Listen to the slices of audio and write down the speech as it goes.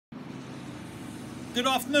Good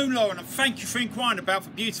afternoon, Lauren, and thank you for inquiring about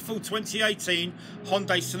the beautiful 2018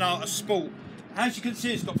 Hyundai Sonata Sport. As you can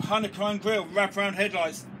see, it's got honeycomb grille, wraparound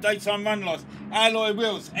headlights, daytime running lights, alloy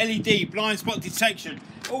wheels, LED, blind spot detection.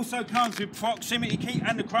 It also comes with proximity key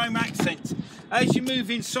and the chrome accent. As you move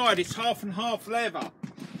inside, it's half and half leather.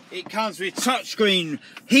 It comes with touchscreen,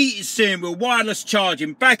 heated steering wheel, wireless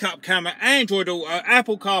charging, backup camera, Android Auto,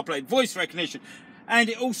 Apple CarPlay, voice recognition, and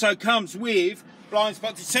it also comes with blind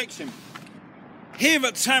spot detection. Here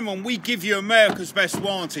at Tameron, we give you America's best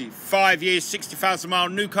warranty. 5 years, 60,000 mile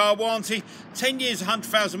new car warranty, 10 years,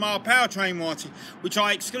 100,000 mile powertrain warranty, which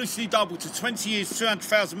I exclusively double to 20 years,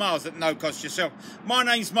 200,000 miles at no cost yourself. My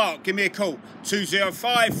name's Mark. Give me a call,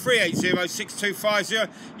 205 380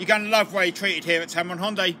 6250. You're going to love the way you're treated here at Tameron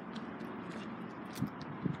Hyundai.